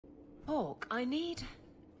Hawke, I need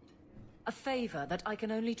a favor that I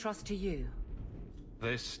can only trust to you.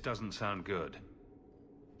 This doesn't sound good.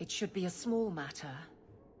 It should be a small matter,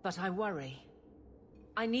 but I worry.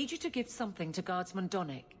 I need you to give something to Guardsman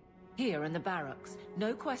Donnic, here in the barracks.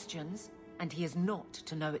 No questions, and he is not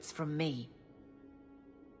to know it's from me.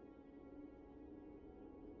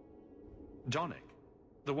 Donnic?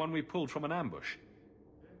 The one we pulled from an ambush?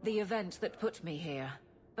 The event that put me here.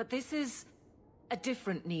 But this is a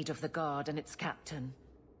different need of the Guard and its captain.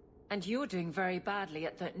 And you're doing very badly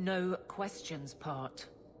at the no questions part.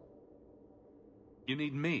 You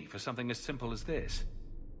need me for something as simple as this?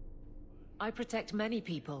 I protect many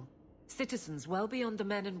people, citizens well beyond the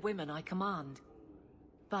men and women I command.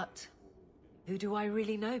 But who do I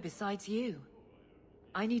really know besides you?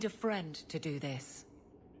 I need a friend to do this.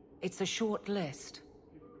 It's a short list.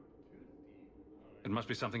 It must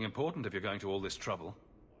be something important if you're going to all this trouble.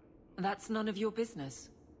 That's none of your business.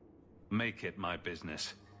 Make it my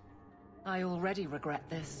business. I already regret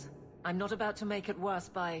this. I'm not about to make it worse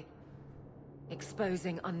by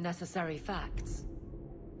exposing unnecessary facts.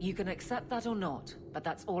 You can accept that or not, but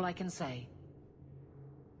that's all I can say.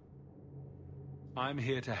 I'm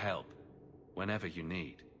here to help, whenever you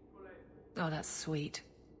need. Oh, that's sweet.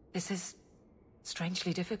 This is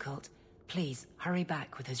strangely difficult. Please, hurry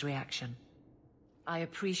back with his reaction. I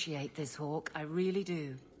appreciate this, Hawke. I really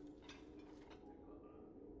do.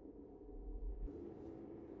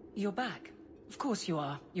 You're back. Of course you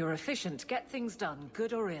are. You're efficient. Get things done,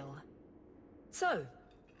 good or ill. So,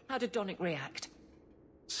 how did Donnic react?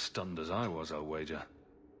 Stunned as I was, I'll wager.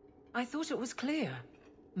 I thought it was clear.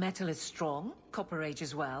 Metal is strong, copper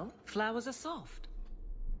ages well, flowers are soft.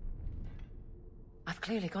 I've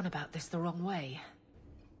clearly gone about this the wrong way.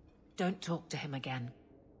 Don't talk to him again.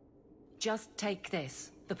 Just take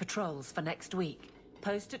this, the patrols for next week.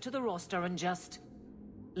 Post it to the roster and just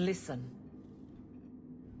listen.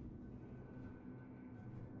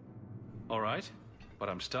 All right, but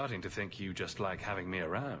I'm starting to think you just like having me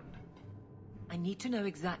around. I need to know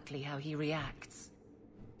exactly how he reacts.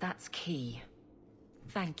 That's key.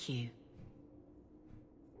 Thank you.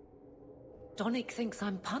 Donnic thinks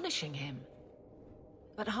I'm punishing him.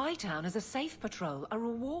 But Hightown is a safe patrol, a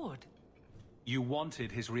reward. You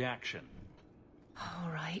wanted his reaction. All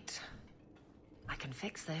right. I can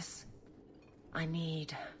fix this. I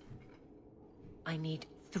need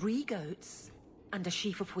 3 goats and a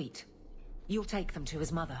sheaf of wheat. You'll take them to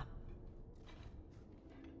his mother.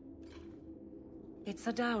 It's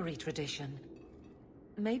a dowry tradition.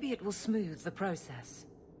 Maybe it will smooth the process.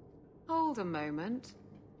 Hold a moment.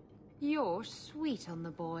 You're sweet on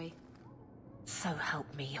the boy. So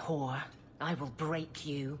help me, whore. I will break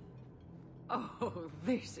you. Oh,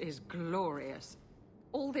 this is glorious.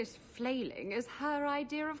 All this flailing is her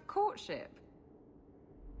idea of courtship.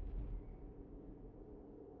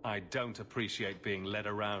 I don't appreciate being led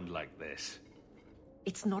around like this.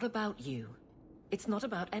 It's not about you. It's not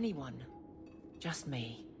about anyone. Just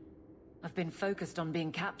me. I've been focused on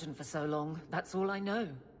being captain for so long, that's all I know.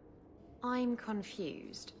 I'm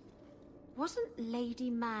confused. Wasn't Lady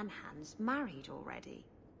Manhands married already?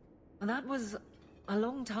 That was a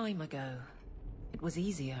long time ago. It was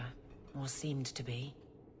easier, or seemed to be.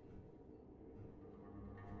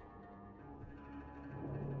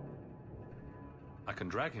 I can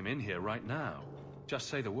drag him in here right now. Just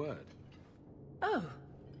say the word. Oh,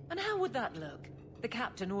 and how would that look? The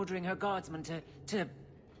captain ordering her guardsmen to...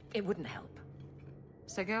 It wouldn't help.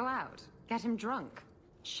 So go out. Get him drunk.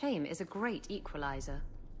 Shame is a great equalizer.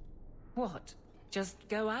 What? Just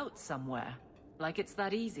go out somewhere? Like it's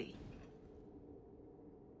that easy?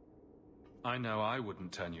 I know I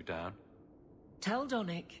wouldn't turn you down. Tell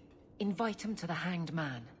Donnic, invite him to the Hanged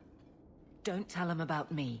Man. Don't tell him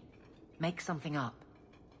about me. Make something up.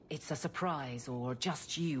 It's a surprise, or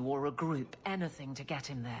just you, or a group, anything to get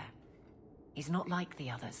him there. He's not like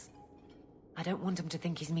the others. I don't want him to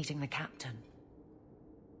think he's meeting the captain.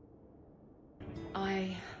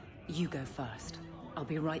 You go first. I'll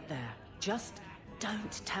be right there. Just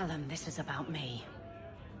don't tell him this is about me.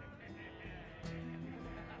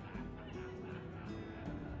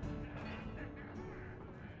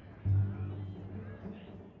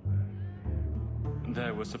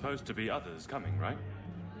 There were supposed to be others coming, right?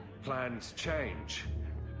 Plans change.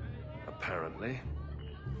 Apparently.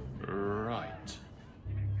 Right.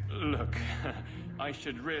 Look, I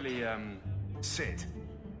should really, Sit.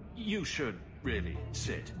 You should really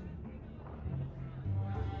sit.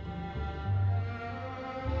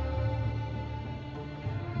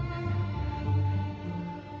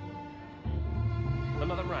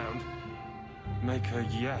 Another round? Make a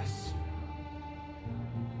yes.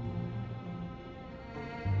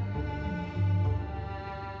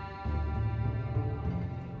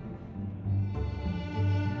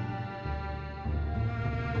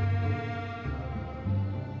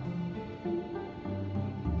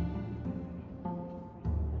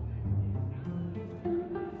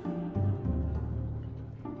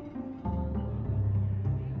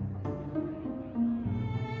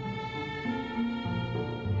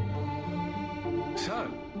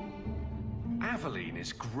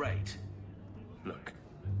 is great. Look,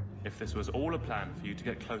 if this was all a plan for you to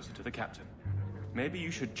get closer to the captain, maybe you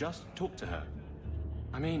should just talk to her.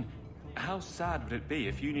 I mean, how sad would it be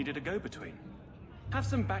if you needed a go-between? Have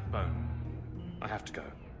some backbone. I have to go.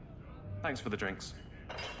 Thanks for the drinks.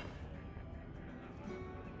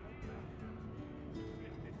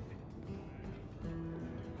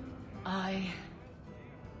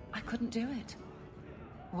 I couldn't do it.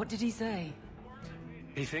 What did he say?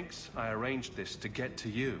 He thinks I arranged this to get to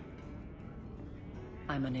you.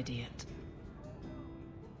 I'm an idiot.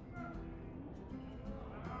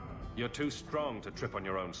 You're too strong to trip on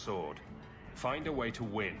your own sword. Find a way to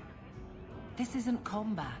win. This isn't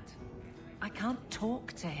combat. I can't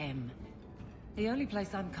talk to him. The only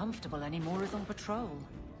place I'm comfortable anymore is on patrol.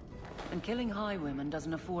 And killing highwaymen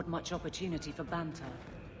doesn't afford much opportunity for banter.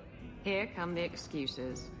 Here come the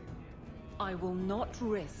excuses. I will not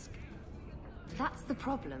risk. That's the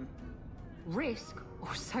problem. Risk,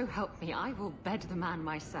 or so help me, I will bed the man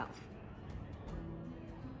myself.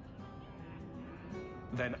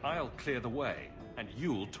 Then I'll clear the way, and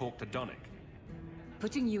you'll talk to Donnic.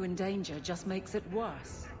 Putting you in danger just makes it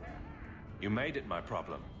worse. You made it my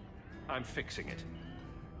problem. I'm fixing it.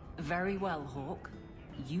 Very well, Hawke.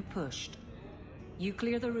 You pushed. You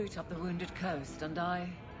clear the route up the Wounded Coast, and I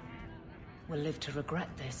will live to regret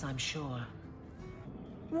this, I'm sure.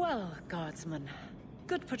 Well, guardsman,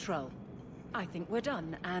 good patrol. I think we're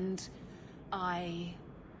done, and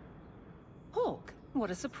Hawke,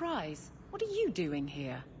 what a surprise. What are you doing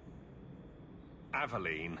here?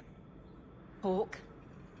 Aveline. Hawke,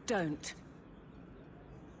 don't.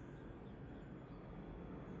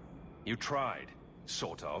 You tried,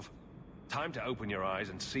 sort of. Time to open your eyes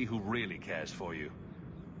and see who really cares for you.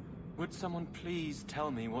 Would someone please tell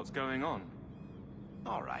me what's going on?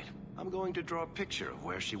 All right. I'm going to draw a picture of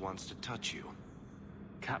where she wants to touch you.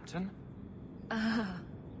 Captain?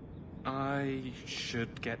 I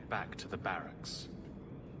should get back to the barracks.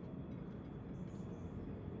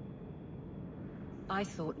 I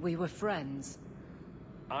thought we were friends.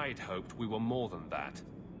 I'd hoped we were more than that.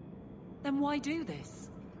 Then why do this?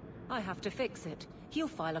 I have to fix it. He'll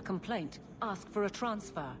file a complaint, ask for a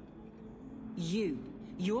transfer.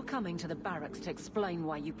 You're coming to the barracks to explain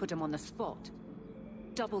why you put him on the spot.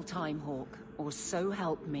 Double time, Hawke, or so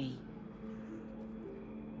help me.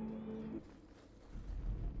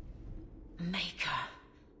 Maker.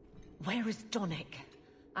 Where is Donnic?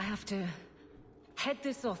 I have to head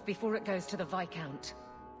this off before it goes to the Viscount.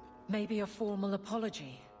 Maybe a formal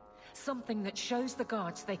apology. Something that shows the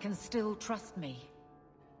guards they can still trust me.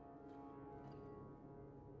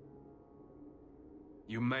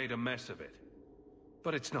 You made a mess of it.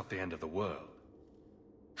 But it's not the end of the world.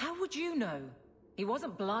 How would you know? He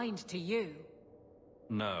wasn't blind to you.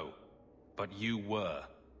 No, but you were.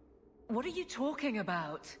 What are you talking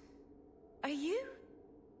about? Are you?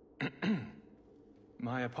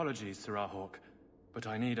 My apologies, Sir Hawke, but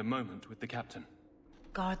I need a moment with the captain.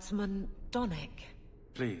 Guardsman Donnic.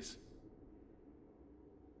 Please.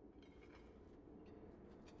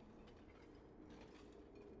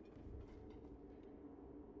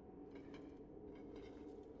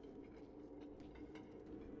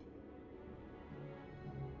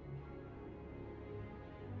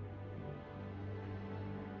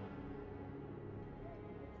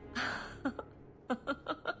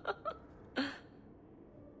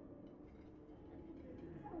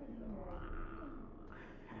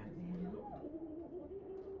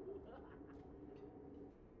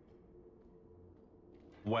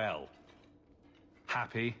 Well.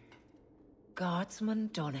 Happy? Guardsman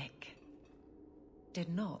Donnic did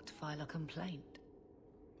not file a complaint.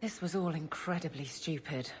 This was all incredibly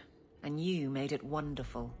stupid, and you made it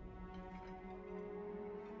wonderful.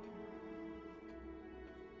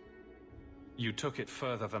 You took it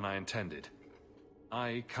further than I intended.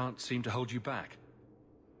 I can't seem to hold you back.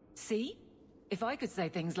 See? If I could say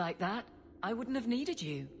things like that, I wouldn't have needed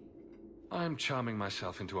you. I'm charming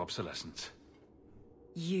myself into obsolescence.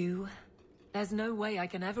 There's no way I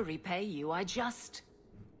can ever repay you, I just...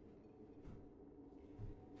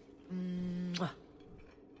 Mwah.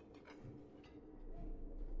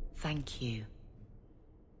 Thank you.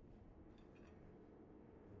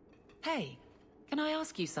 Hey, can I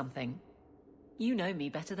ask you something? You know me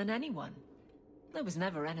better than anyone. There was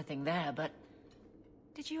never anything there, but...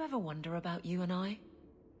 Did you ever wonder about you and I?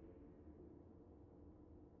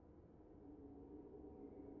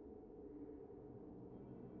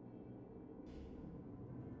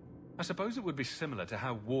 I suppose it would be similar to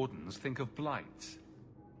how wardens think of blights.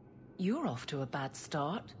 You're off to a bad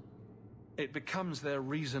start. It becomes their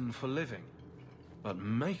reason for living. But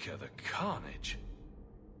Maker the carnage.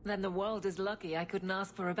 Then the world is lucky I couldn't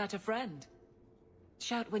ask for a better friend.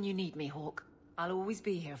 Shout when you need me, Hawke. I'll always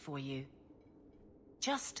be here for you.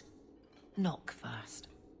 Just knock first.